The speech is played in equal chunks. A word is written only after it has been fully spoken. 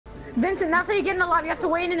Vincent, that's how you get in the lobby. You have to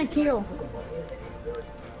wait in a queue.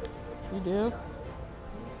 You do?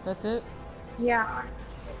 That's it? Yeah.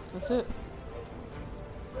 That's it?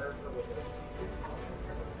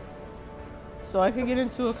 So I could get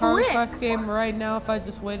into a conquest game right now if I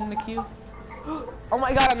just wait in the queue? Oh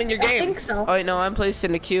my god, I'm in your game! I think so. Oh wait, no, I'm placed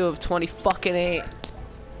in the queue of 20 fucking 8.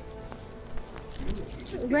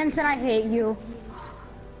 Vincent, I hate you.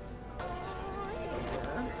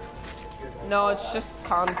 No, it's just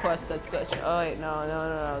conquest that's good. Oh wait,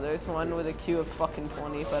 no. There's one with a queue of fucking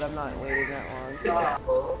 20, but I'm not waiting that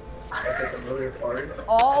long.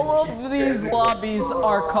 All of these lobbies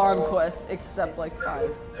are conquest, except like 5.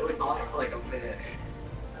 It was on for like a minute.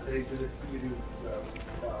 And they did this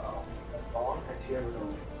song, and she ever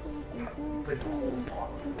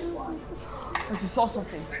I just saw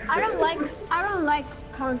something. I don't like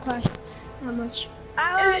conquest that much.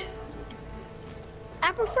 I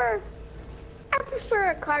prefer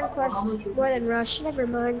conquest more than rush. Never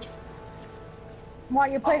mind.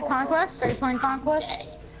 What, you played Conquest? Are you playing Conquest?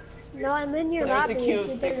 No, I'm in your There's lobby a queue if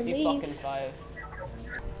of you're gonna 60 leave. fucking 5.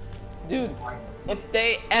 Dude, if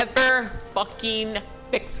they ever fucking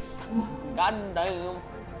fix goddamn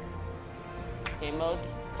game modes,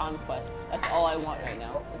 conquest. That's all I want right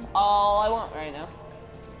now. That's all I want right now.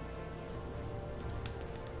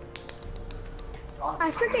 I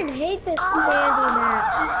freaking hate this sandy map.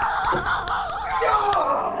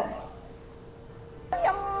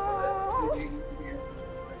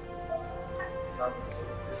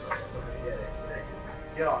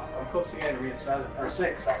 Yeah, I'm close to getting Arena 7, or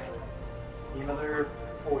 6 actually. Another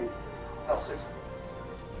 40. Hell, 60.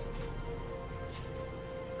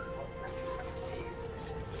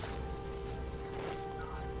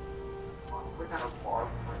 What kind of bar?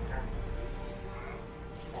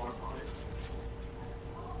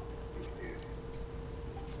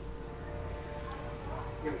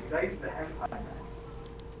 Yeah, but I use the hentai man.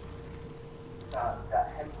 It's got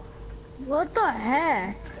hentai. What the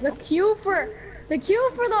heck? The queue for the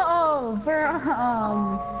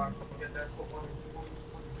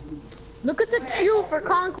look at the queue for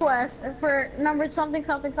Conquest for number something.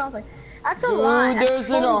 That's a lot. Dude, That's there's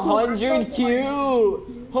an 42. 100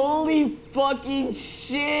 queue. Holy fucking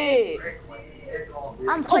shit.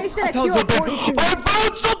 I'm placing a queue of 42. I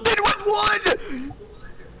found something with 1!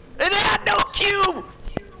 And it had no queue!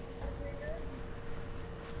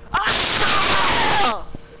 Ah!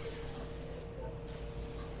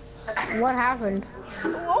 What happened? It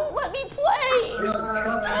won't let me play!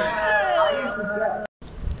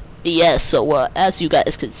 Yeah, so as you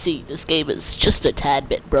guys can see, this game is just a tad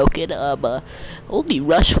bit broken. Only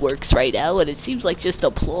Rush works right now, and it seems like just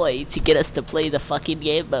a ploy to get us to play the fucking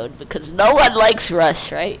game mode, because no one likes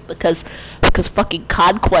Rush, right? Because fucking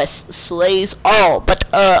Conquest slays all. But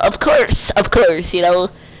of course, you know,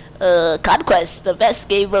 Conquest, the best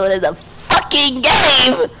game mode in the fucking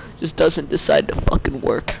game, just doesn't decide to fucking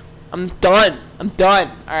work. I'm done,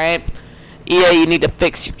 alright? Yeah, you need to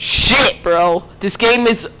fix your shit, bro. This game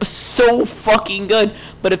is so fucking good,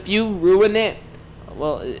 but if you ruin it,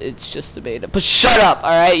 well, it's just a beta. But shut up,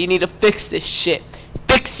 alright? You need to fix this shit.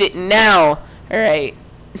 Fix it now, alright?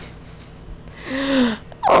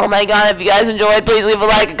 Oh my god, if you guys enjoyed, please leave a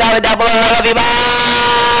like and comment down below. I love you,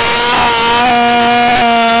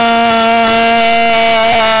 bye!